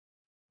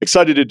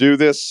Excited to do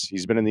this.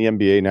 He's been in the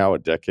NBA now a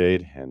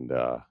decade and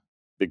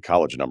big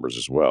college numbers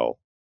as well.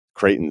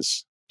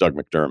 Creighton's Doug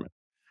McDermott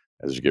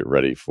as you get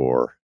ready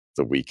for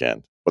the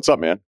weekend. What's up,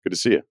 man? Good to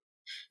see you.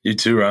 You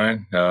too,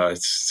 Ryan.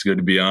 It's good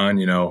to be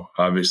on.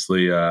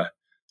 Obviously,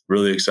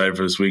 really excited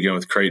for this weekend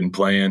with Creighton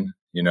playing.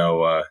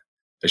 I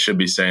should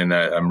be saying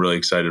that I'm really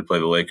excited to play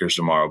the Lakers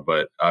tomorrow,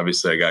 but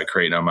obviously I got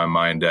Creighton on my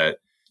mind at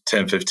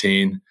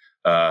 10:15.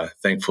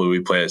 Thankfully,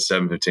 we play at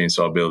 7:15,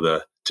 so I'll be able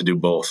to do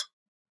both.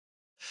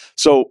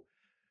 So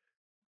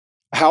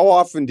how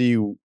often do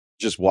you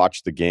just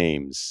watch the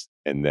games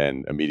and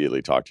then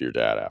immediately talk to your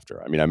dad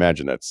after? I mean, I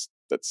imagine that's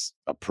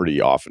a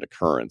pretty often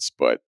occurrence,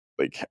 but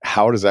like,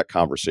 how does that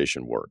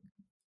conversation work?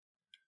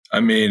 I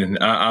mean,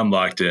 I'm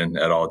locked in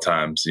at all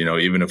times.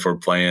 Even if we're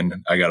playing,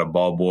 I got a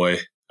ball boy,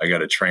 I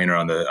got a trainer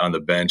on the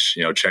bench,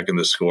 checking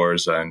the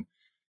scores, and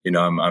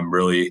I'm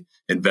really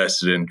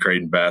invested in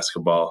Creighton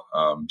basketball.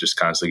 Just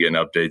constantly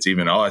getting updates.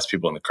 Even I'll ask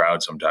people in the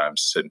crowd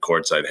sometimes, sitting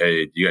courtside,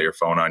 "Hey, you got your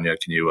phone on you?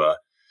 Can you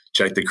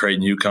check the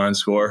Creighton UConn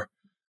score?"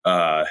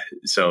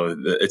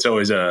 It's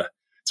always a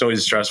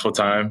stressful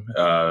time,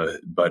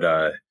 but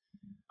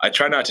I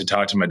try not to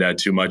talk to my dad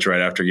too much right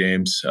after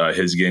games,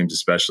 his games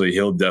especially.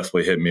 He'll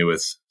definitely hit me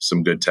with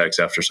some good texts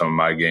after some of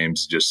my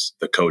games, just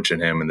the coach in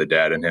him and the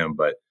dad in him.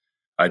 But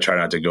I try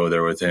not to go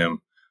there with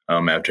him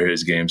after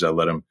his games. I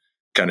let him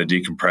kind of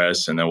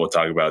decompress, and then we'll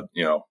talk about,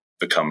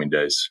 the coming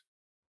days.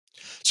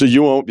 So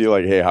you won't be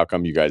like, "Hey, how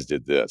come you guys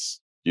did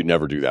this?" You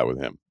never do that with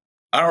him.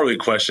 I don't really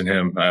question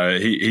him.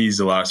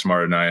 He's a lot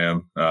smarter than I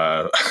am.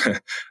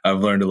 I've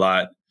learned a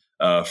lot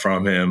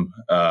from him,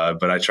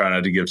 but I try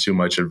not to give too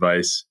much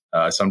advice.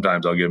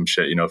 Sometimes I'll give him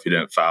shit, if he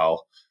didn't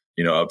foul,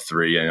 up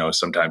 3.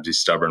 Sometimes he's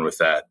stubborn with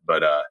that,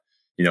 but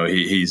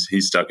he's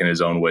stuck in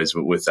his own ways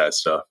with that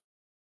stuff.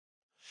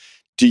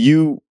 Do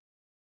you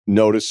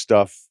notice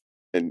stuff?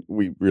 And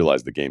we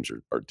realize the games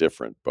are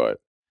different, but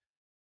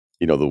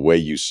the way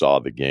you saw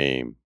the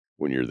game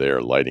when you're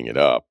there lighting it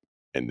up,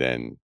 and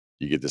then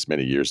you get this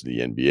many years in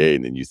the NBA,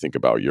 and then you think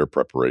about your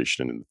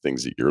preparation and the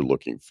things that you're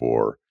looking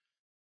for.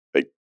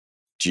 Like,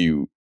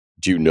 do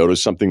you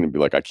notice something and be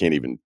like, I can't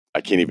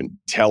even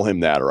tell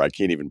him that, or I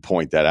can't even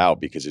point that out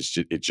because it's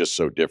just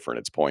so different.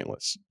 It's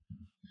pointless.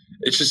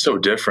 It's just so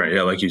different.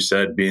 Yeah. Like you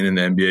said, being in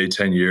the NBA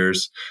 10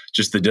 years,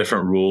 just the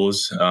different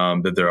rules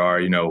that there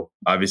are,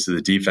 obviously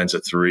the defense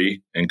at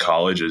 3 in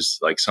college is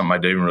like something I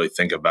didn't even really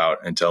think about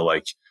until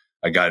like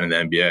I got in the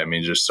NBA. I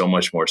mean, there's so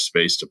much more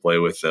space to play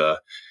with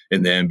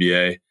in the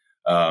NBA.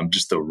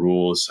 Just the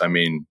rules. I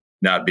mean,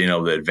 not being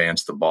able to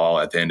advance the ball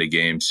at the end of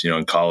games,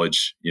 in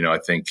college, I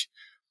think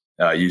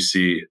you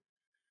see,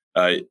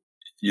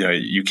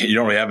 you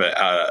don't really have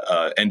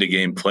a end of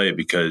game play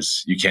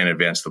because you can't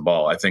advance the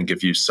ball. I think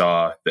if you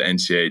saw the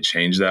NCAA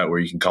change that, where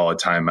you can call a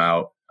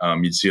timeout,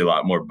 you'd see a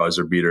lot more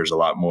buzzer beaters, a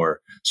lot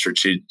more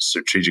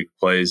strategic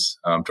plays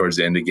towards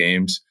the end of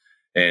games.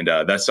 And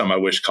that's something I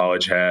wish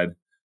college had.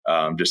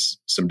 Just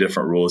some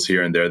different rules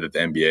here and there that the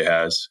NBA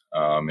has.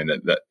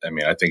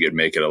 I think it'd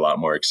make it a lot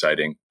more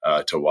exciting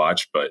to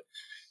watch, but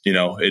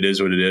it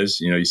is what it is.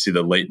 You see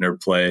the Leitner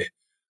play,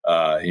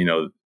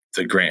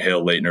 the Grant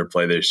Hill Leitner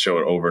play, they show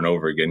it over and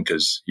over again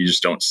because you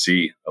just don't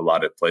see a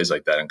lot of plays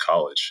like that in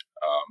college.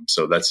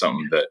 So that's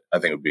something that I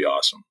think would be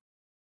awesome.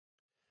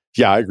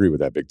 Yeah, I agree with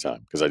that big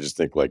time because I just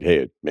think like, hey,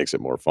 it makes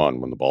it more fun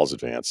when the ball's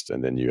advanced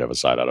and then you have a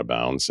side out of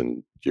bounds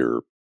and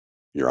you're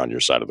on your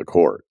side of the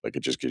court. Like,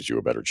 it just gives you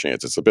a better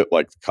chance. It's a bit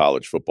like the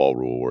college football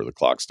rule where the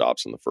clock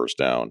stops on the first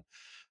down.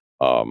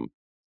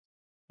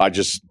 I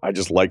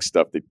just like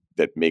stuff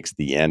that makes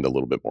the end a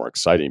little bit more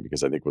exciting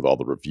because I think with all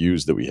the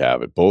reviews that we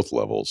have at both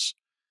levels,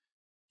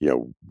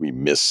 we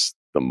miss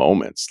the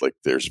moments. Like,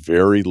 there's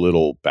very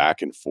little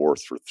back and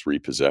forth for 3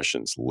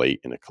 possessions late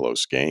in a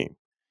close game.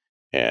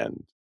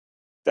 And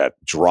that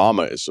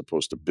drama is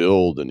supposed to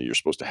build, and you're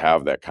supposed to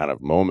have that kind of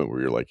moment where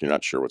you're like, you're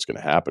not sure what's going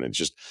to happen. It's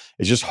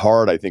just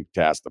hard, I think,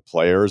 to ask the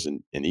players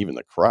and even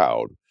the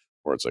crowd,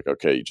 where it's like,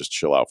 okay, you just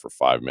chill out for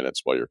 5 minutes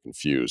while you're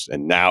confused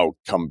and now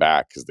come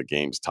back because the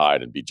game's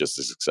tied and be just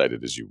as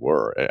excited as you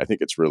were. I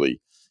think it's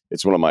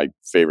one of my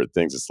favorite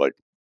things. It's like,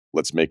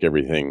 let's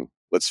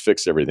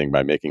fix everything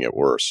by making it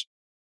worse.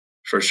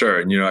 For sure.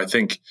 And, I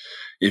think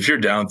if you're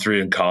down 3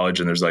 in college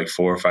and there's like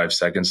 4 or 5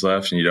 seconds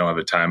left and you don't have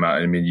a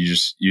timeout, I mean,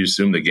 you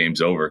assume the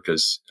game's over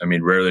because, I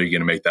mean, rarely are you going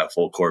to make that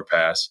full court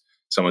pass.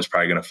 Someone's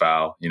probably going to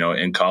foul.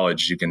 In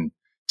college, you can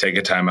take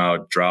a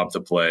timeout, drop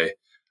the play,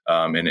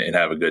 and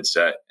have a good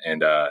set.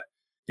 And,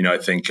 I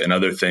think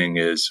another thing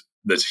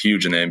that's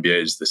huge in the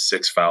NBA is the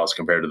 6 fouls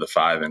compared to the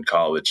 5 in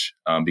college,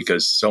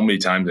 because so many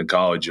times in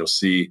college, you'll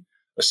see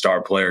a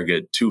star player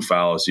get 2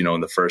 fouls,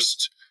 in the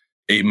first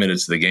 8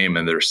 minutes of the game,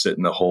 and they're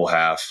sitting the whole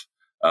half,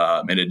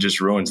 and it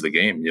just ruins the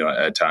game.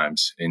 At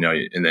times, in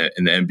the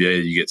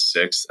NBA, you get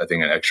 6. I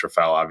think an extra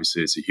foul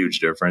obviously is a huge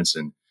difference,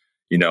 and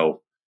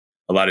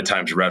a lot of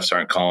times refs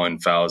aren't calling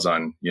fouls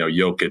on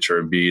Jokic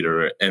or Embiid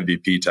or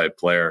MVP type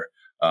player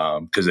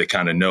because they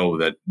kind of know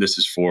that this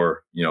is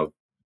for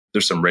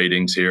there's some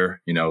ratings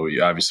here.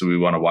 Obviously we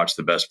want to watch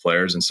the best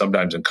players, and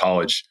sometimes in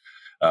college,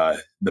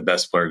 the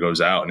best player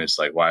goes out, and it's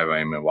like, why am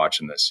I even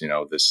watching this?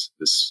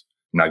 This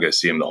I'm not going to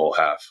see him the whole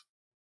half.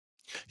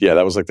 Yeah,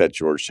 that was like that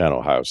Georgetown,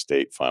 Ohio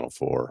State Final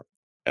Four,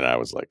 and I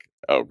was like,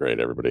 "Oh, great!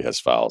 Everybody has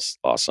fouls.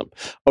 Awesome."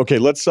 Okay,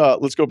 let's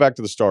go back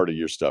to the start of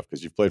your stuff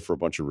because you've played for a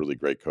bunch of really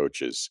great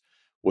coaches.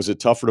 Was it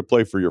tougher to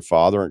play for your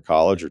father in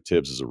college or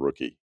Tibbs as a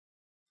rookie?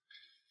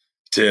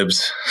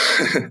 Tibbs,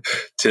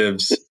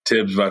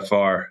 Tibbs by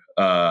far.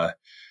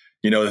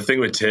 The thing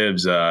with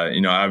Tibbs, I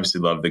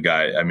obviously love the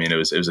guy. I mean, it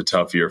was a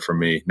tough year for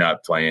me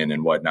not playing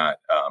and whatnot.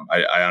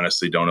 I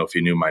honestly don't know if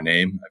he knew my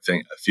name. I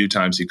think a few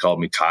times he called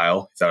me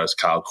Kyle. He thought I was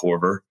Kyle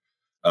Korver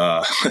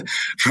uh,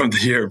 from the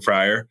year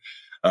prior.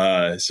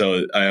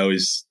 So I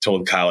always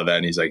told Kyle that,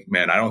 and he's like,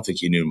 "Man, I don't think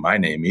he knew my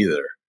name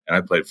either." And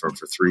I played for him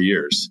for 3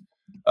 years.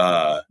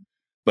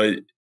 But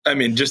I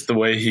mean, just the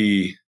way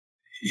he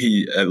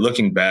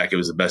looking back, it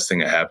was the best thing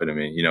that happened to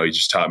me. He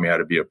just taught me how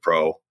to be a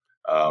pro.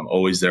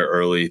 Always there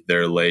early,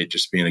 there late,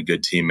 just being a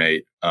good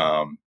teammate.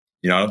 I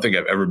don't think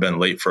I've ever been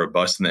late for a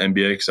bus in the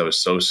NBA because I was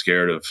so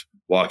scared of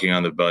walking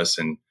on the bus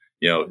and,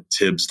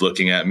 Tibbs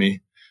looking at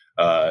me.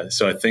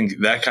 So I think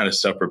that kind of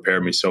stuff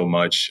prepared me so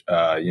much.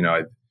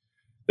 There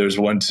was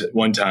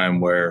one time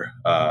where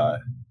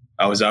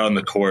I was out on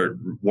the court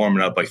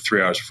warming up like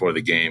 3 hours before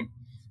the game,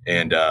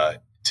 and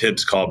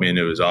Tibbs called me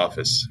into his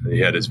office. He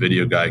had his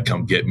video guy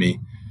come get me.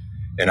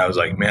 And I was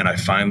like, man, I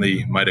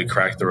finally might have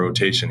cracked the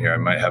rotation here. I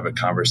might have a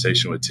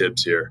conversation with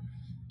Tibbs here.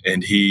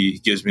 And he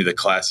gives me the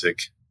classic,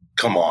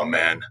 "Come on,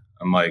 man."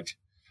 I'm like,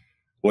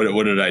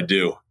 what did I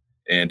do?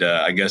 And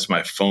I guess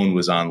my phone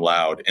was on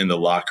loud in the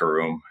locker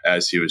room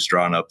as he was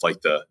drawing up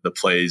like the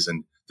plays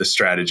and the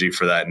strategy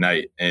for that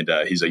night. And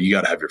he's like, "You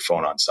got to have your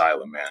phone on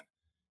silent, man."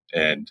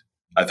 And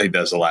I think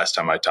that's the last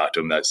time I talked to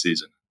him that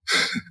season.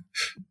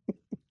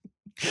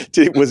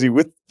 Was he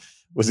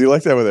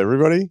like that with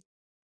everybody?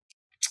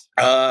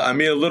 I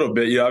mean, a little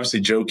bit.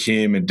 Obviously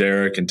Joakim and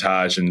Derek and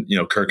Taj and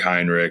Kirk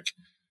Heinrich,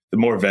 the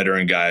more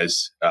veteran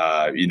guys.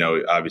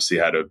 Obviously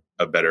had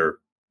a better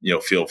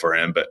feel for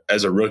him. But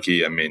as a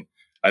rookie, I mean,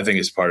 I think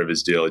it's part of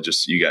his deal.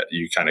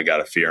 You kind of got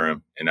to fear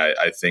him. And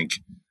I think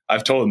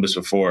I've told him this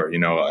before.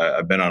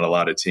 I've been on a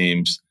lot of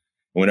teams.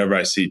 Whenever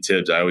I see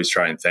Tibbs, I always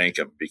try and thank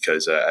him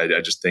because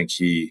I just think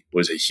he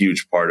was a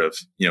huge part of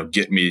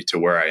getting me to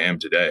where I am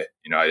today.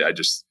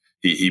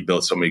 He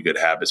built so many good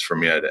habits for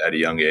me at a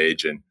young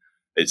age, and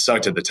it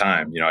sucked at the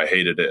time. I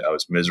hated it. I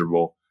was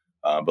miserable.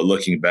 But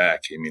looking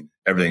back, I mean,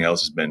 everything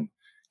else has been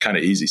kind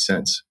of easy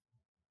since.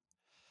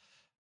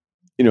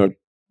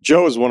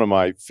 Joe is one of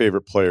my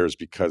favorite players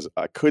because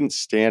I couldn't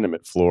stand him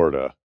at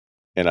Florida,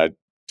 and I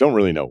don't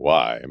really know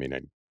why. I mean,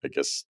 I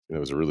guess it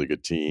was a really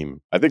good team.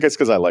 I think it's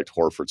because I liked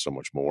Horford so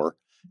much more.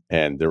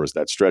 And there was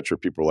that stretch where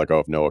people were like, "Oh,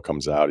 if Noah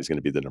comes out, he's going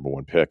to be the number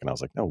one pick." And I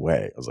was like, "No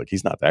way." I was like,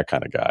 "He's not that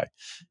kind of guy."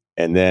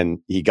 And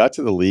then he got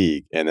to the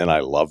league, and then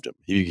I loved him.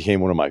 He became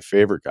one of my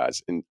favorite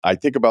guys. And I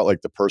think about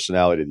like the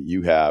personality that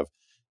you have,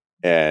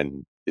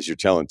 and as you're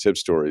telling tip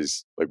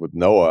stories, like with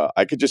Noah,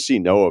 I could just see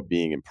Noah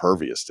being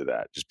impervious to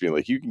that, just being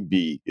like, "You can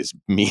be as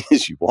mean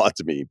as you want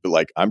to me, but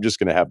like I'm just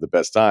going to have the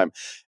best time."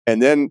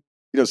 And then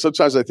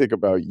sometimes I think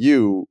about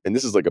you, and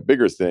this is like a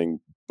bigger thing,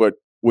 but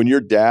when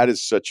your dad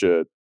is such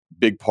a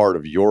big part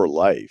of your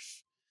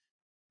life,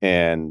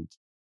 and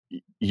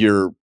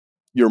you're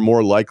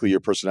more likely your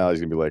personality is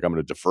going to be like, "I'm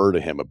going to defer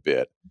to him a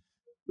bit."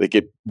 Like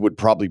it would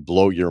probably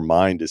blow your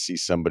mind to see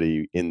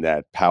somebody in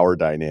that power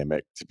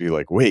dynamic to be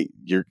like, "Wait,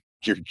 you're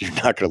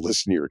not going to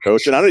listen to your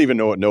coach." And I don't even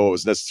know what Noah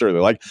was necessarily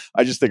like.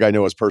 I just think I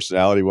know his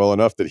personality well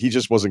enough that he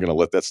just wasn't going to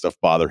let that stuff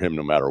bother him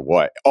no matter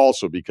what.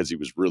 Also because he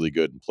was really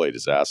good and played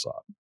his ass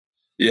off.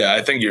 Yeah,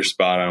 I think you're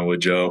spot on with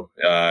Joe.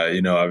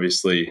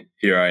 Obviously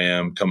here I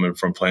am coming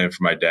from playing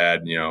for my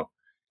dad,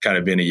 kind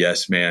of being a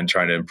yes man,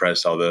 trying to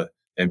impress all the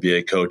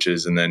NBA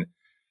coaches. And then,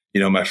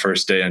 my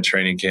first day on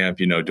training camp,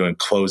 doing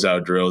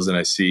closeout drills, and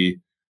I see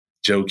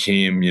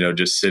Joakim,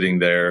 just sitting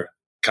there,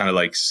 kind of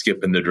like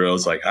skipping the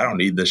drills, like, "I don't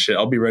need this shit.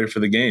 I'll be ready for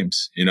the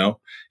games,"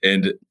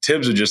 And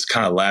Tibbs would just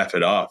kind of laugh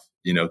it off,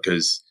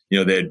 because,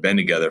 they had been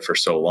together for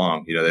so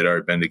long. They'd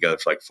already been together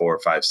for like 4 or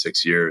 5,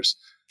 6 years.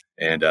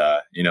 And,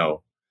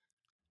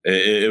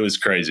 it was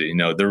crazy.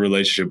 Their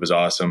relationship was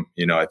awesome.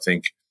 I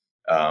think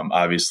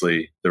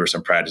obviously there were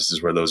some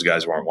practices where those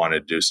guys weren't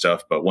wanting to do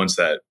stuff, but once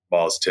that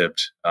ball's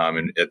tipped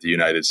at the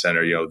United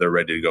Center, they're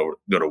ready to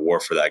go to war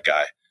for that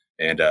guy.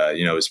 And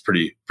it was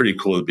pretty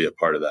cool to be a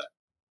part of that.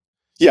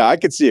 Yeah, I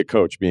could see a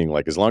coach being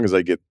like, as long as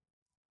I get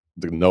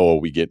the Noah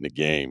we get in a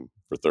game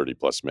for 30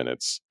 plus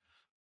minutes,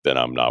 then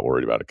I'm not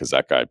worried about it because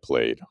that guy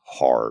played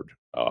hard.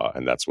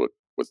 And that's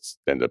what's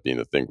ended up being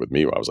the thing with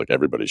me. I was like,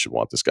 everybody should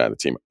want this guy on the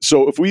team.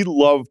 So if we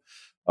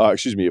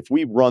if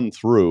we run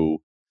through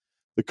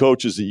the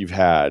coaches that you've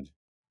had,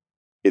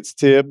 it's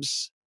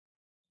Tibbs,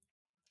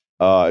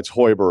 it's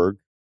Hoiberg,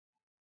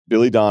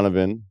 Billy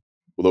Donovan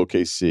with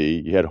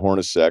OKC. You had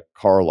Hornacek,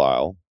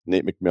 Carlisle,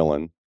 Nate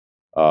McMillan,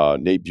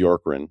 Nate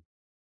Bjorkgren,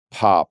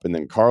 Pop, and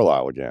then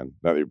Carlisle again.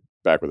 Now they're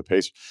back with the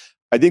Pacers.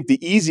 I think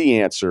the easy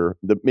answer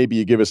that maybe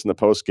you give us in the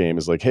post game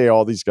is like, "Hey,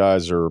 all these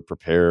guys are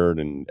prepared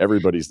and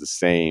everybody's the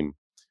same."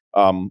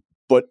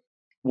 But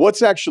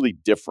what's actually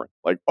different?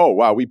 Like, oh,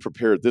 wow, we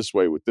prepared this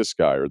way with this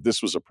guy, or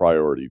this was a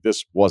priority,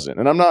 this wasn't.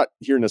 And I'm not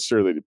here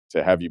necessarily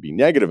to have you be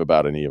negative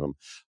about any of them.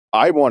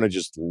 I want to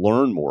just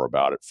learn more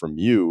about it from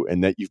you,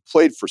 and that you've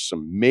played for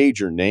some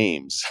major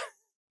names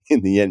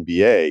in the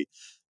NBA.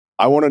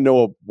 I want to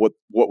know what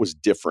was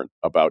different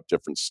about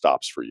different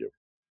stops for you.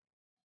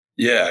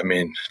 Yeah, I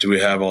mean, do we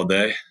have all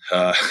day?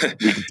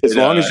 As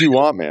long as you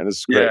want, man. This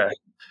is great. Yeah,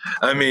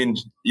 I mean,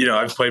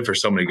 I've played for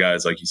so many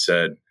guys, like you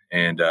said,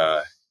 and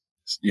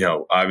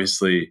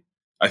obviously,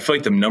 I feel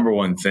like the number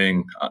one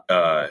thing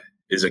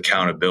is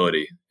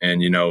accountability.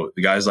 And the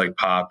guys like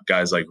Pop,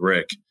 guys like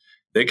Rick,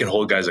 they can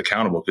hold guys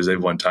accountable because they've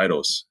won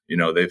titles.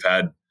 They've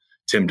had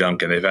Tim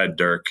Duncan, they've had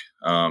Dirk,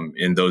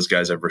 and those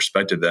guys have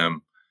respected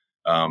them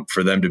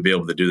for them to be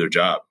able to do their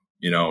job.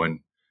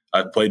 And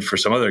I've played for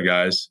some other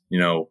guys,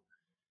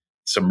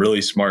 some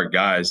really smart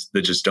guys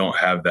that just don't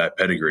have that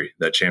pedigree,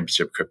 that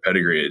championship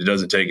pedigree. It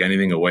doesn't take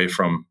anything away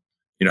from,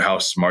 how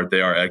smart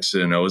they are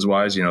X's and O's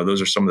wise.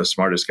 Those are some of the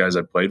smartest guys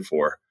I've played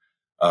for.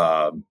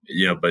 But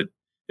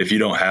if you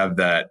don't have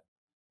that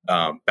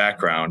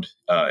background,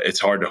 it's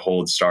hard to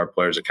hold star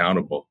players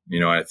accountable.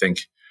 I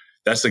think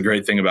that's the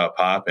great thing about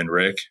Pop and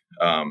Rick.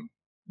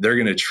 They're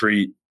going to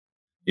treat,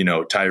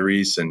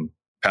 Tyrese and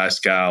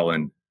Pascal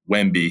and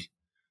Wemby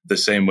the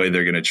same way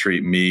they're going to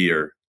treat me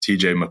or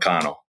TJ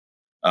McConnell.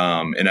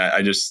 And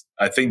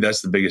I think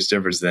that's the biggest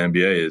difference in the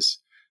NBA is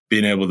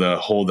being able to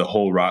hold the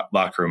whole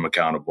locker room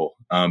accountable.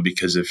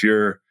 Because if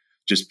you're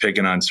just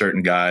picking on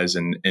certain guys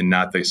and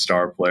not the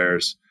star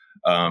players,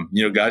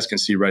 guys can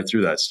see right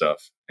through that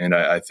stuff. And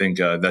I think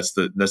that's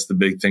the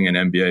big thing in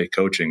NBA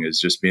coaching is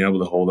just being able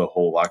to hold the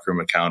whole locker room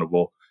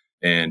accountable.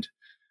 And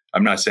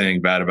I'm not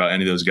saying bad about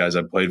any of those guys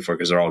I've played for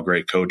because they're all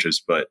great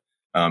coaches, but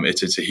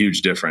it's a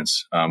huge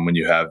difference when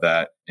you have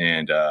that,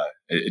 and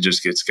it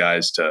just gets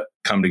guys to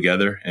come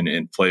together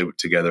and play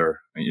together,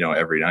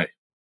 every night.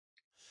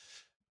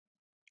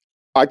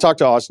 I talked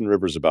to Austin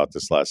Rivers about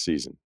this last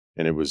season,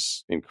 and it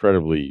was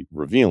incredibly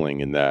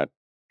revealing in that,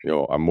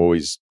 I'm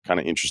always kind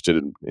of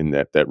interested in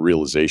that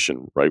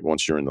realization, right?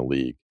 Once you're in the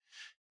league,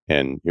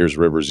 and here's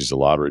Rivers, he's a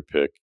lottery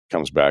pick,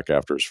 comes back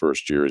after his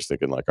first year, he's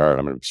thinking like, all right,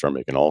 I'm going to start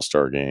making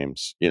all-star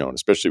games, and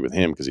especially with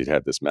him because he'd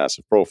had this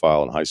massive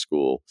profile in high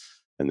school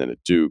and then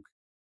at Duke.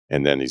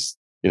 And then he's,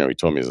 he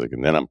told me, he's like,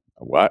 and then I'm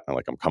what? I'm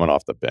like, I'm coming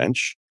off the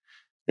bench.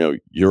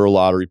 You're a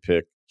lottery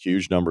pick,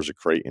 huge numbers at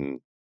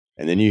Creighton.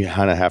 And then you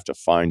kind of have to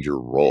find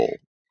your role.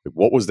 Like,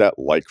 what was that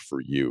like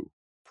for you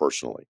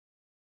personally?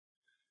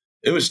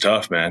 It was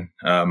tough, man.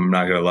 I'm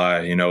not going to lie.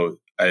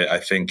 I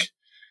think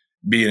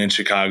being in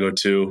Chicago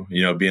too,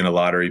 being a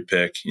lottery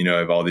pick, I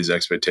have all these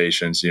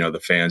expectations,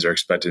 the fans are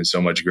expecting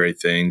so much great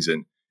things,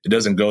 and it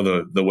doesn't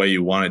go the way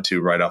you want it to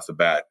right off the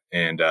bat.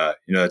 And,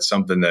 that's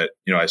something that,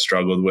 I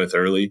struggled with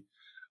early.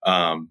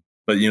 But,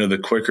 the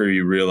quicker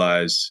you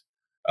realize,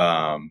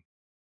 I'm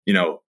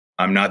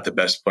not the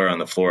best player on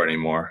the floor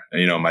anymore.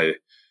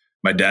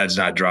 My dad's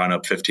not drawing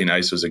up 15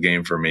 ISOs a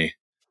game for me.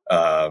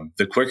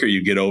 The quicker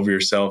you get over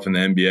yourself in the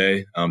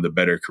NBA, the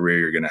better career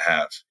you're going to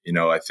have.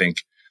 I think,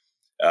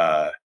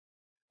 I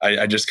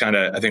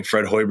think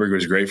Fred Hoiberg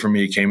was great for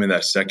me. He came in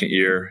that second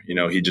year,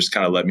 he just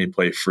kind of let me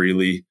play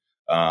freely.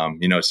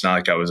 It's not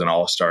like I was an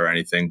all-star or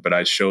anything, but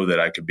I showed that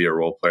I could be a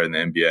role player in the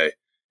NBA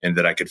and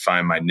that I could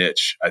find my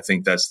niche. I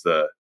think that's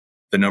the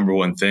number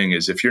one thing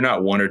is if you're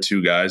not one or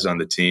two guys on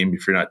the team,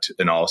 if you're not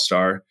an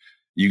all-star,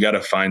 you got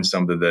to find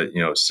something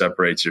that,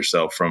 separates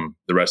yourself from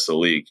the rest of the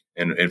league.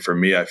 And for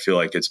me, I feel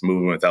like it's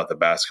moving without the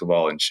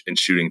basketball and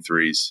shooting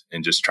threes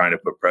and just trying to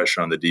put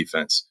pressure on the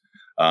defense.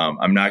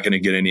 I'm not going to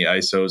get any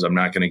ISOs. I'm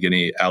not going to get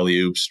any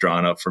alley-oops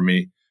drawn up for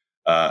me.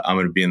 I'm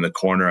going to be in the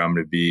corner. I'm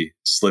going to be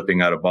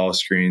slipping out of ball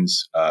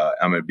screens.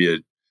 I'm going to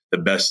be the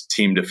best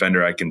team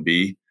defender I can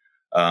be.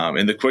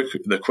 And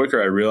the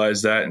quicker I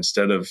realized that,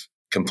 instead of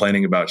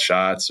complaining about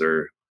shots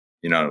or,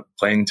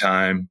 playing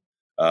time,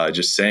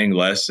 just saying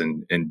less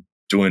and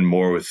doing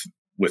more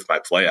with my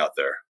play out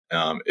there.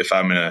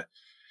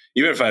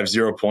 Even if I have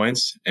 0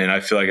 points and I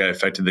feel like I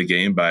affected the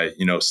game by,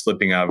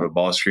 slipping out of a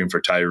ball screen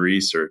for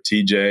Tyrese or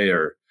TJ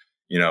or,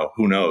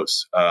 who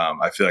knows,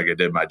 I feel like I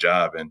did my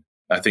job. And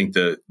I think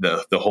the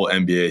whole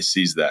NBA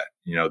sees that,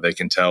 they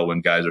can tell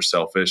when guys are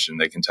selfish and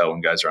they can tell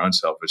when guys are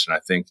unselfish. And I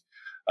think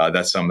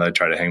that's something that I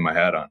try to hang my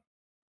hat on.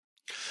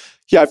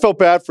 Yeah, I felt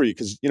bad for you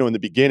because, in the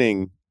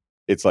beginning,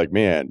 it's like,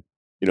 man,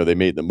 they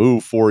made the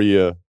move for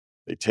you.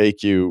 They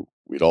take you.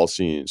 We'd all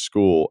seen you in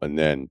school. And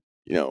then,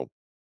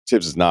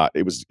 Tibbs is not,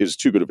 it was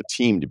too good of a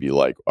team to be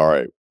like, all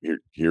right,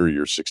 here are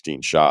your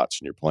 16 shots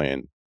and you're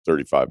playing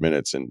 35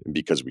 minutes. And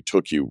because we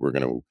took you, we're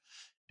going to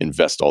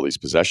invest all these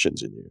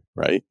possessions in you,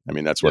 right? I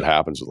mean, that's what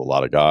happens with a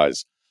lot of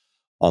guys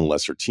on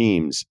lesser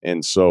teams.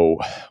 And so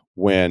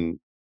when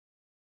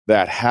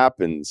that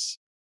happens,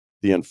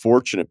 the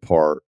unfortunate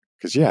part,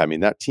 because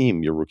that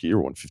team, your rookie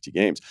year, won 50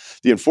 games.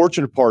 The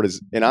unfortunate part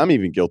is, and I'm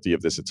even guilty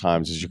of this at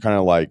times, is you're kind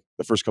of like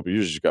the first couple of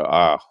years, you go,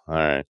 all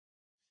right.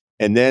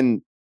 And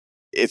then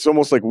it's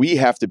almost like we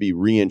have to be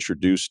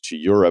reintroduced to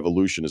your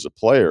evolution as a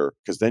player,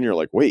 because then you're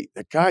like, wait,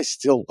 that guy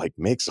still like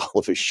makes all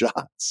of his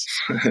shots.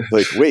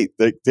 Like, wait,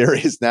 there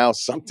is now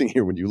something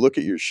here when you look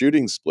at your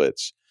shooting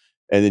splits,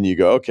 and then you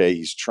go, okay,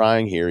 he's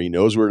trying here. He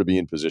knows where to be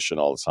in position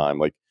all the time.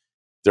 Like,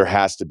 there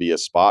has to be a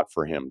spot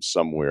for him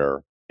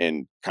somewhere,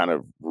 and kind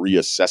of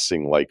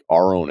reassessing like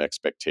our own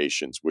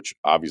expectations, which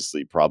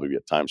obviously probably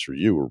at times for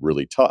you were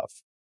really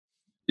tough.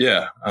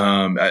 Yeah.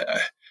 I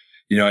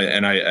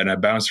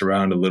bounced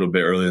around a little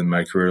bit early in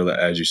my career.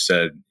 As you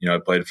said, I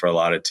played for a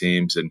lot of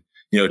teams, and,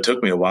 it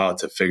took me a while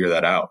to figure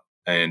that out.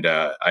 And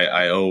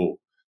I owe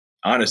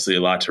honestly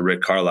a lot to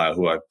Rick Carlisle,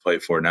 who I play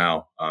for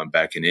now,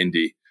 back in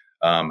Indy.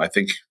 I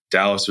think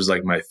Dallas was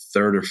like my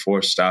third or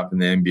fourth stop in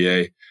the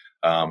NBA.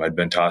 I'd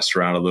been tossed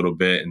around a little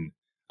bit, and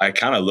I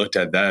kind of looked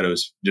at that. It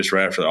was just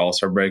right after the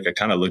All-Star break. I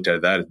kind of looked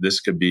at that. This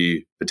could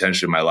be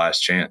potentially my last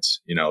chance.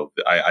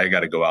 I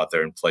got to go out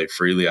there and play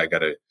freely. I got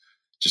to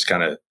just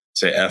kind of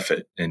say F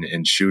it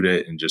and shoot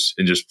it and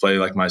just play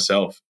like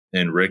myself.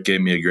 And Rick gave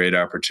me a great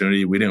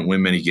opportunity. We didn't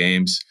win many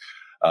games.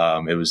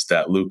 It was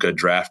that Luka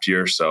draft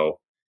year. So,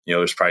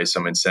 there's probably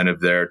some incentive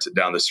there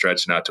down the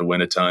stretch not to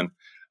win a ton.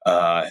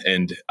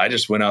 And I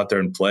just went out there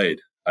and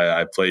played.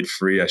 I played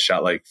free. I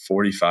shot like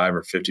 45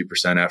 or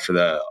 50% after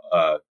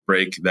the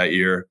break that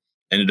year.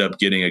 Ended up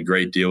getting a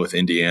great deal with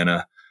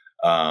Indiana.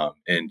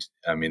 And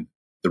I mean,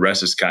 the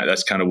rest is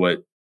that's kind of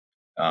what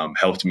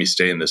helped me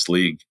stay in this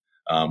league.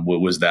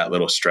 What was that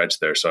little stretch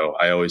there? So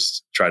I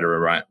always try to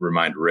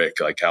remind Rick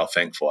like how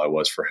thankful I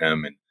was for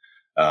him. And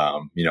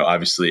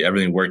obviously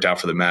everything worked out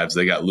for the Mavs.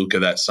 They got Luka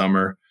that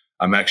summer.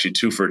 I'm actually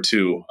 2 for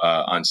 2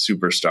 on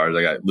superstars.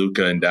 I got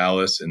Luka in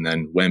Dallas and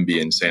then Wemby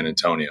in San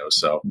Antonio.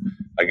 So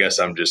I guess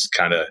I'm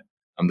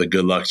the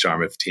good luck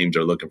charm if teams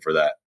are looking for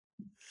that.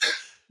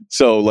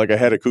 So like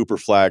ahead of Cooper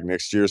Flag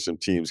next year, some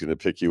team's going to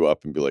pick you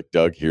up and be like,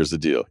 Doug, here's the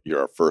deal.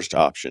 You're our first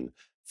option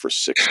for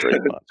 6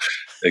 straight months.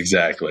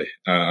 Exactly.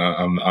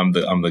 I'm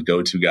the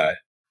go-to guy.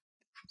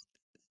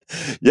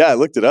 Yeah, I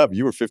looked it up.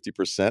 You were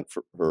 50%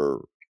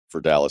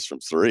 for Dallas from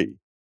 3.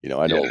 I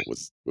know it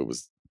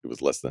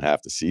was less than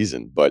half the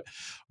season, but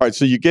all right.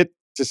 So you get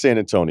to San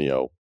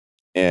Antonio,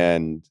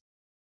 and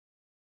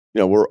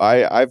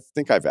I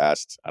think I've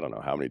asked, I don't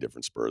know how many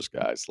different Spurs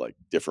guys like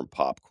different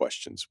Pop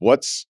questions.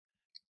 What's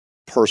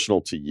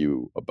personal to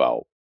you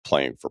about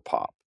playing for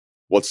Pop?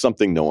 What's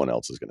something no one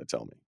else is going to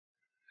tell me?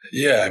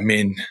 Yeah, I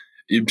mean,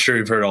 I'm sure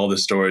you've heard all the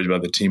stories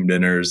about the team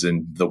dinners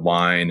and the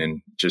wine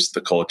and just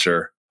the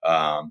culture.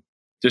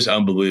 Just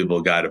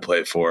unbelievable guy to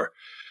play for.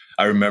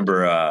 I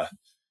remember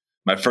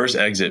my first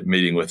exit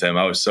meeting with him.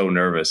 I was so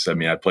nervous. I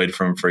mean, I played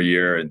for him for a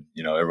year, and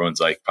everyone's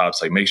like,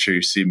 "Pop's like, make sure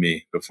you see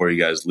me before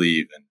you guys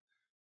leave." And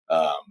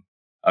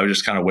I was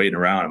just kind of waiting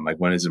around. I'm like,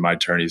 "When is it my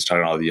turn?" He's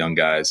talking to all the young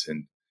guys,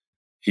 and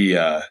he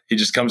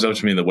just comes up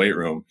to me in the weight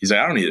room. He's like,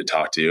 "I don't need to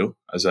talk to you."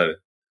 I said,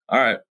 "All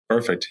right,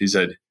 perfect." He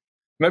said,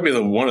 "Might be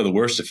one of the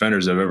worst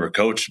defenders I've ever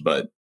coached,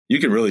 but you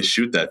can really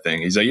shoot that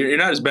thing." He's like, "You're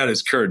not as bad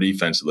as Kerr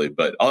defensively,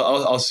 but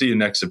I'll see you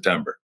next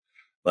September."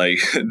 Like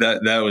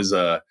that was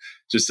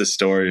just a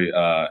story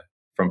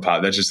from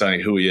Pop. That's just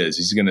like who he is.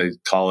 He's going to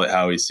call it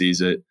how he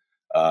sees it.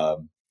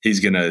 He's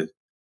going to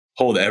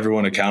hold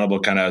everyone accountable,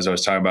 kind of as I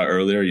was talking about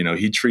earlier.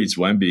 He treats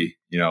Wemby,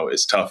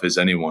 as tough as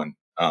anyone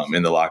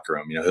in the locker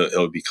room.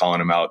 He'll be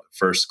calling him out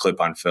first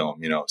clip on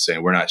film,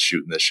 saying we're not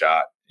shooting this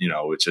shot.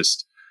 It's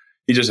just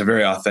he's just a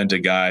very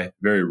authentic guy,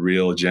 very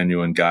real,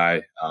 genuine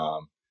guy. I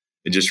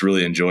just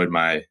really enjoyed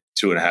my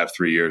 2.5,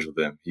 3 years with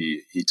him.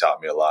 He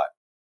taught me a lot.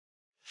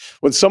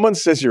 When someone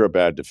says you're a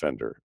bad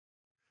defender,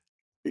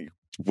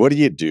 what do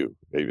you do?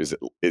 Is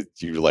it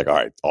you're like, all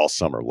right, all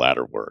summer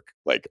ladder work?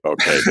 Like,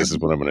 okay, this is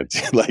what I'm going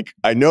to do. Like,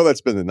 I know that's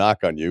been the knock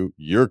on you.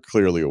 You're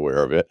clearly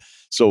aware of it.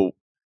 So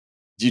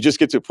do you just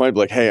get to a point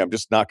like, hey, I'm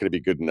just not going to be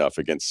good enough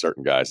against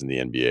certain guys in the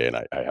NBA, and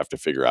I have to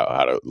figure out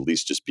how to at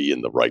least just be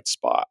in the right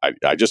spot?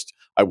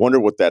 I wonder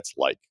what that's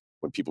like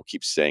when people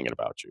keep saying it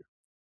about you.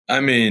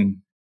 I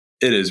mean,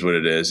 it is what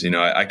it is.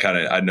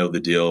 I know the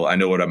deal. I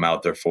know what I'm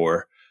out there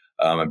for.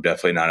 I'm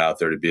definitely not out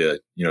there to be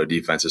a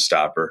defensive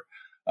stopper.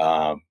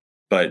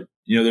 But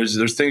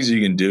there's things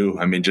you can do.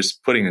 I mean,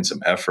 just putting in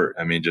some effort.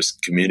 I mean,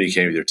 just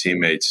communicating with your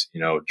teammates.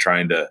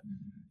 Trying to,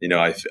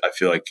 I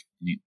feel like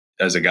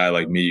as a guy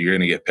like me, you're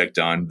going to get picked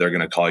on. They're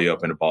going to call you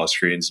up into ball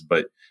screens,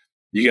 but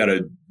you got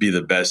to be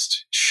the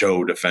best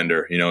show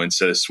defender.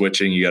 Instead of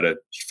switching, you got to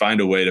find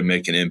a way to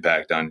make an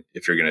impact on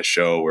if you're going to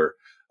show or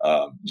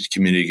just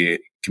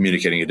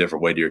communicating a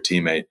different way to your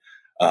teammate.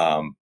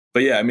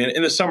 But yeah, I mean,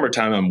 in the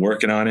summertime, I'm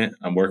working on it.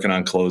 I'm working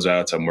on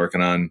closeouts. I'm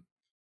working on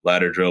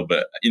ladder drill.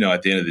 But,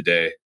 at the end of the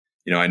day,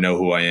 I know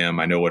who I am.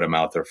 I know what I'm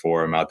out there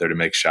for. I'm out there to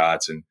make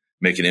shots and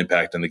make an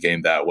impact on the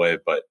game that way.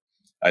 But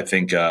I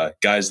think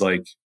guys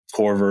like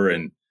Corver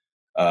and,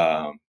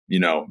 I'm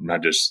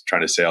not just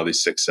trying to say all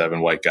these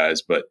 6'7" white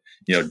guys, but,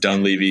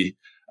 Dunleavy,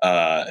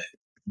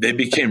 they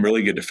became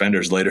really good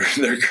defenders later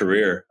in their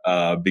career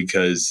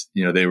because,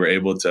 they were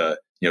able to,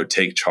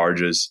 take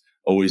charges,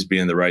 always be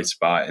in the right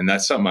spot. And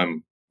that's something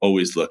I'm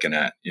always looking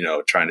at,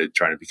 trying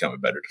to become a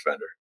better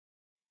defender.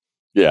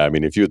 Yeah, I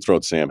mean, if you had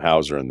thrown Sam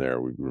Hauser in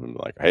there, we would have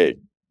been like, hey,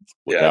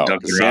 look Yeah, out.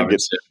 Duncan Because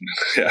Robinson.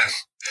 Yeah.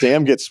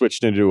 Sam gets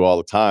switched into all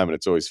the time, and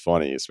it's always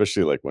funny,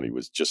 especially like when he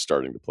was just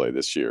starting to play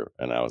this year.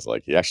 And I was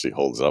like, he actually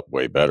holds up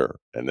way better.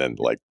 And then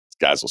like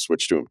guys will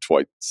switch to him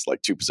twice,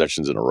 like 2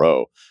 possessions in a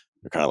row.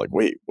 They're kind of like,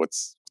 wait,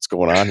 what's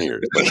going on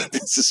here? Like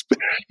this is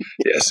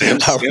Yeah,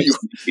 how are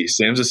you?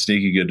 Sam's a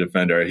sneaky good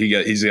defender.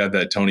 He's got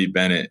that Tony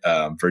Bennett,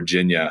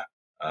 Virginia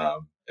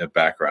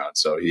background,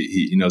 so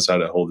he knows how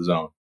to hold his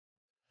own.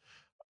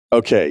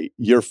 Okay,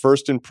 your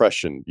first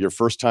impression, your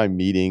first time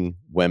meeting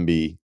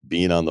Wemby,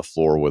 being on the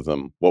floor with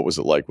him, what was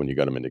it like when you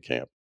got him into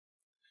camp?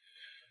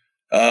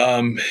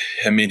 I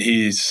mean,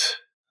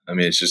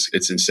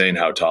 it's insane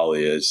how tall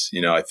he is.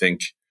 I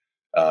think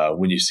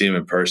when you see him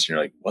in person,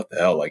 you're like, what the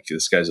hell? Like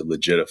this guy's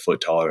legit a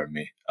foot taller than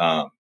me.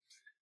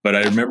 But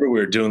I remember we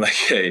were doing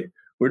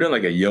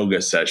like a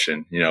yoga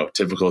session,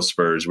 typical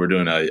Spurs. We're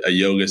doing a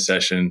yoga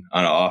session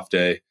on an off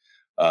day.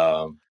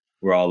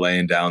 We're all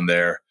laying down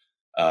there.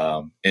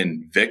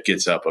 And Vic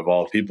gets up of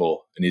all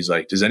people and he's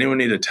like, does anyone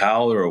need a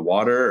towel or a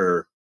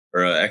water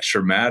or an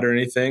extra mat or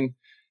anything?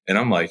 And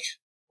I'm like,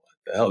 what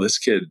the hell, this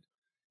kid,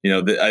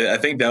 I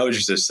think that was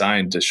just a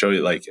sign to show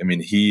you, like, I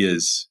mean, he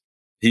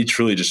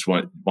truly just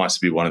wants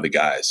to be one of the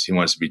guys. He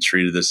wants to be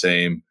treated the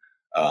same.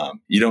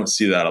 You don't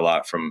see that a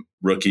lot from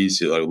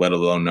rookies, let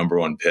alone number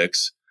one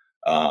picks.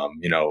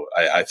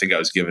 I think I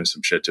was giving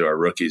some shit to our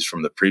rookies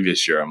from the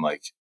previous year. I'm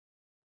like,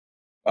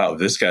 wow,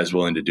 this guy's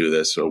willing to do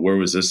this. So where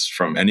was this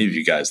from any of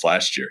you guys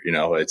last year?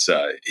 It's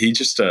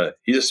he's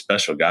a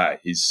special guy.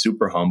 He's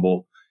super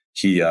humble.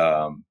 He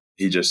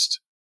just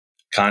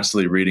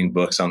constantly reading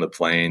books on the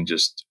plane,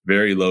 just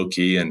very low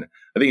key. And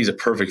I think he's a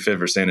perfect fit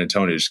for San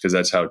Antonio just because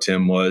that's how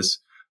Tim was.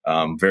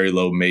 Very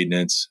low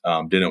maintenance,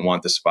 didn't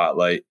want the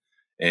spotlight,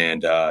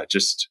 and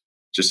just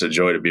a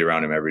joy to be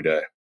around him every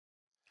day.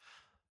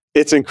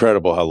 It's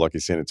incredible how lucky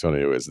San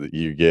Antonio is that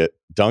you get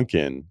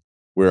Duncan,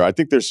 where I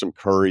think there's some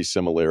Curry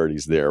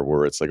similarities there,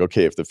 where it's like,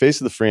 okay, if the face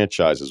of the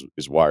franchise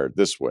is wired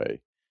this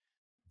way,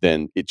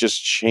 then it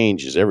just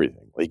changes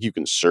everything. Like you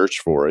can search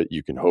for it,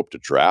 you can hope to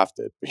draft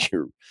it, but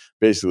you're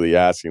basically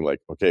asking like,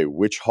 okay,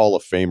 which Hall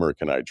of Famer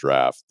can I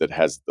draft that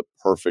has the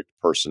perfect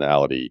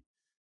personality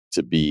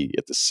to be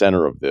at the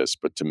center of this,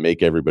 but to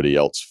make everybody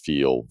else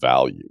feel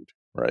valued,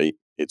 right?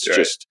 It's Right.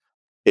 just,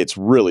 it's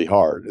really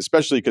hard,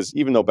 especially because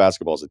even though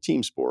basketball is a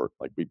team sport,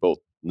 like we both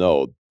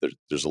know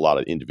there's a lot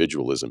of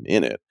individualism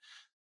in it.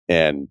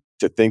 And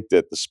to think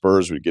that the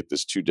Spurs would get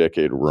this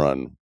 2-decade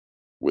run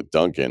with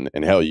Duncan,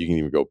 and hell, you can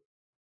even go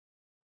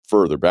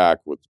further back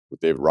with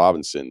David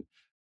Robinson,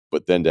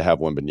 but then to have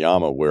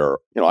Wembanyama where,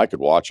 I could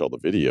watch all the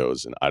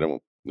videos and I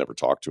don't never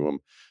talk to him.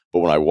 But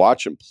when I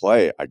watch him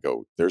play, I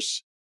go,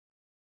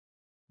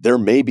 there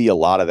may be a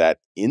lot of that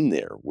in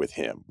there with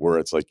him where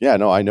it's like, yeah,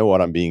 no, I know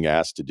what I'm being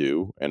asked to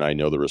do and I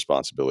know the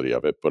responsibility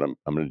of it, but I'm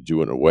going to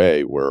do it in a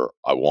way where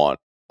I want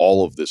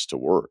all of this to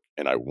work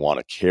and I want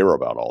to care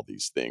about all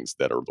these things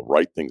that are the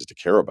right things to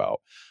care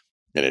about.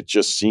 And it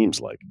just seems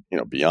like,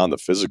 beyond the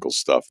physical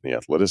stuff and the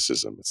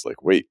athleticism, it's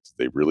like, wait, did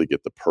they really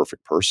get the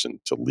perfect person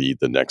to lead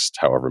the next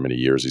however many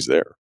years he's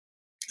there?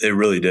 It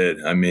really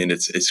did. I mean,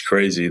 it's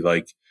crazy.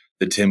 Like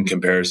the Tim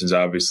comparisons,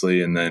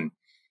 obviously, and then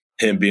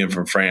him being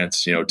from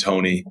France,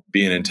 Tony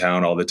being in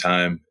town all the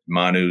time,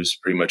 Manu's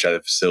pretty much at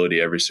the facility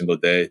every single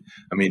day.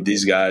 I mean,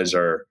 these guys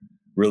are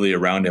really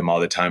around him all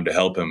the time to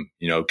help him,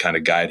 kind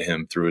of guide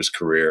him through his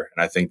career.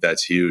 And I think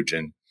that's huge.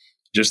 And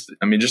just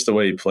the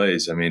way he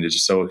plays, I mean, it's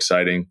just so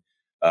exciting.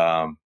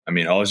 All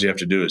you have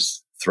to do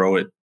is throw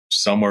it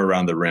somewhere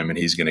around the rim and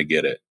he's going to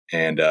get it.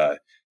 And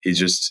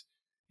he's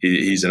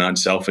an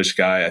unselfish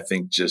guy. I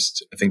think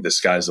the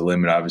sky's the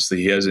limit. Obviously,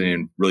 he hasn't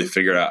even really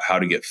figured out how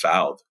to get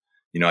fouled.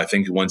 I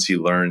think once he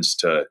learns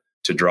to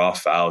draw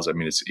fouls, I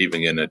mean, it's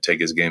even going to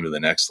take his game to the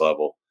next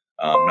level.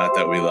 Not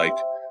that we like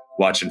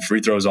watching free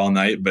throws all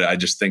night, but I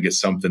just think it's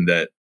something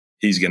that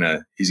he's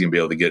gonna be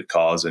able to get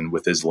calls, and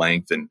with his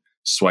length and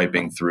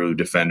swiping through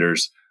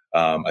defenders,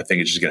 I think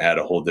it's just going to add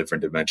a whole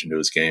different dimension to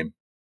his game.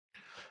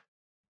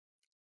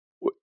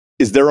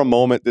 Is there a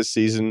moment this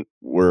season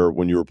where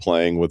when you were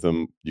playing with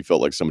him, you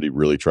felt like somebody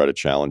really tried to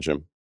challenge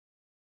him,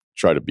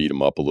 try to beat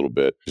him up a little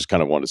bit, just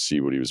kind of wanted to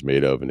see what he was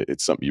made of, and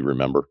it's something you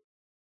remember?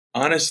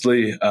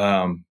 Honestly,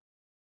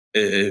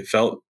 it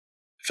felt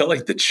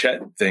like the Chet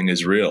thing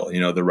is real.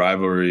 The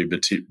rivalry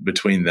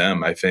between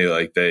them. I feel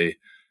like they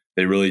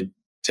really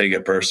take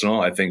it personal.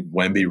 I think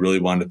Wemby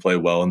really wanted to play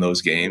well in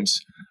those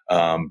games.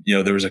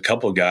 There was a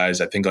couple of guys,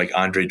 I think like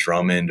Andre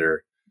Drummond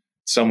or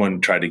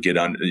someone tried to get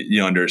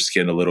under his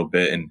skin a little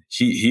bit, and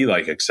he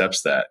like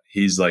accepts that.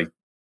 He's the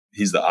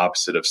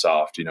opposite of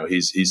soft.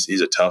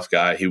 He's a tough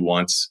guy. He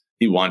wants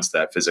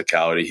that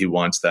physicality. He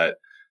wants that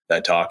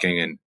talking,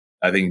 and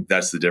I think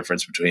that's the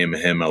difference between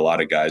him and a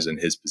lot of guys in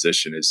his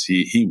position is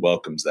he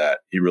welcomes that.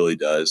 He really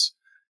does.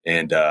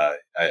 And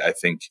I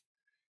think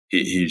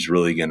he's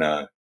really going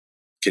to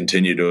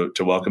continue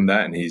to welcome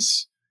that. And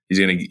he's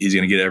going to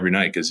get it every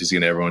night because he's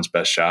going to everyone's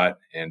best shot.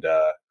 And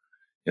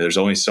there's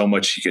only so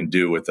much he can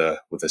do with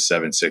a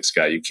 7'6"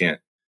 guy. You can't,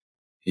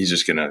 he's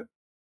just going to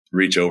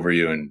reach over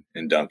you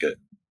and dunk it.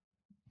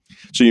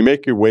 So you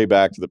make your way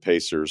back to the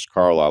Pacers,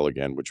 Carlisle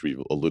again, which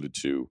we've alluded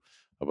to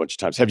a bunch of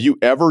times. Have you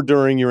ever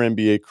during your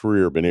NBA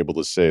career been able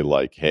to say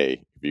like,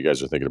 hey, if you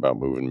guys are thinking about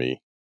moving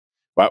me,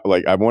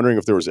 like I'm wondering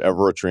if there was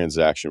ever a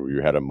transaction where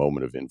you had a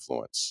moment of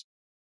influence?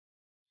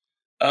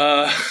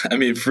 I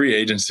mean, free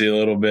agency a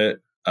little bit.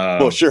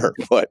 Well, sure,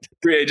 but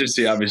free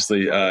agency,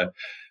 obviously.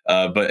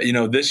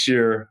 But, this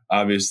year,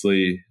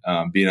 obviously,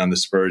 being on the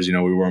Spurs,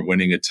 we weren't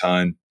winning a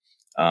ton.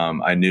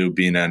 I knew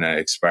being on an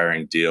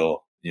expiring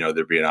deal,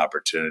 there'd be an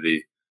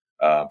opportunity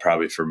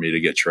probably for me to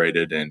get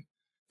traded. And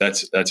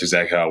that's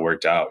exactly how it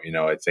worked out.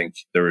 I think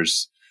there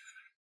was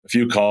a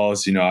few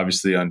calls,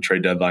 obviously on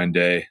trade deadline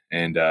day.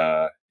 And,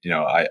 I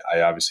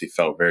obviously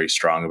felt very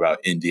strong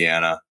about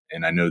Indiana,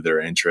 and I knew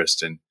their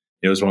interest. And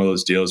it was one of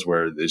those deals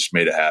where they just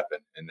made it happen.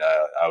 And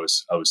I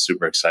was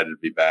super excited to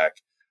be back.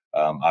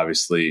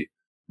 Obviously,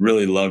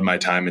 really loved my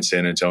time in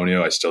San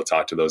Antonio. I still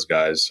talk to those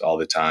guys all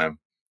the time.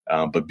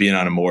 But being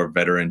on a more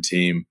veteran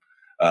team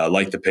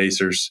like the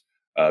Pacers,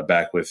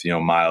 back with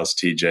Miles,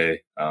 TJ,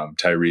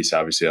 Tyrese,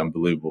 obviously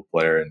unbelievable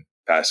player, and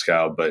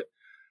Pascal. But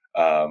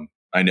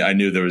I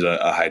knew there was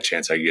a high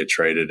chance I could get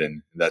traded,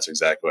 and that's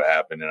exactly what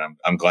happened. And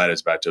I'm glad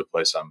it's back to a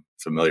place I'm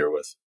familiar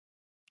with.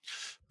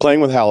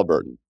 Playing with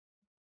Haliburton,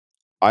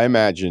 I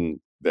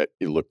imagine that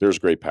look, there's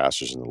great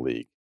passers in the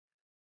league,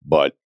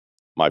 but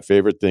my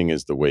favorite thing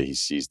is the way he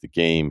sees the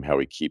game, how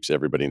he keeps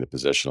everybody in the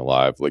possession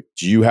alive. Like,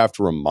 do you have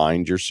to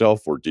remind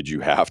yourself, or did you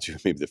have to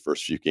maybe the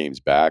first few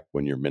games back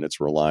when your minutes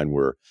were aligned,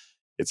 where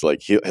it's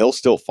like he'll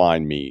still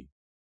find me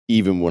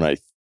even when I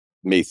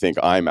may think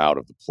I'm out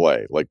of the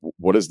play? Like,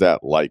 what is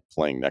that like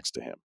playing next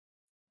to him?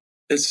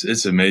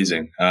 It's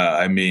amazing.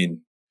 I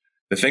mean,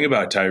 the thing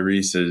about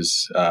Tyrese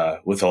is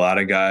with a lot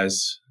of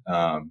guys,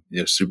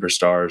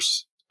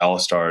 superstars,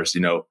 all-stars,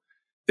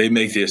 they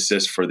make the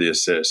assist for the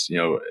assist.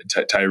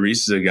 Tyrese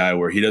is a guy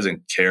where he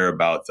doesn't care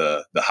about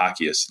the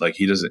hockey assist. Like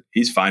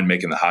he's fine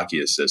making the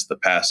hockey assist, the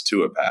pass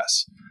to a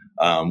pass,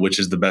 which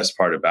is the best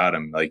part about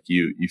him. Like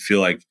you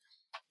feel like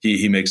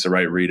he makes the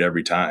right read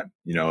every time,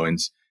 and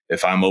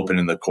if I'm open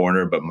in the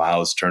corner, but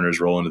Miles Turner's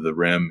rolling to the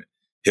rim,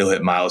 he'll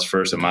hit Miles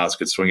first and Miles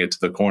could swing it to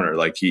the corner.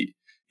 Like he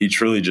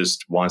truly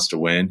just wants to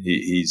win.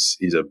 He's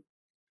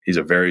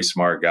a very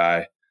smart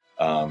guy.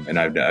 And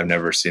I've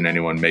never seen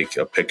anyone make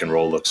a pick and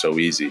roll look so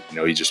easy.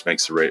 He just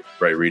makes the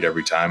right read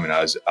every time.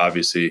 And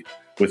obviously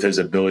with his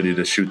ability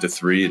to shoot the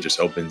three, it just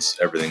opens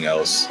everything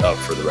else up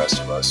for the rest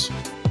of us.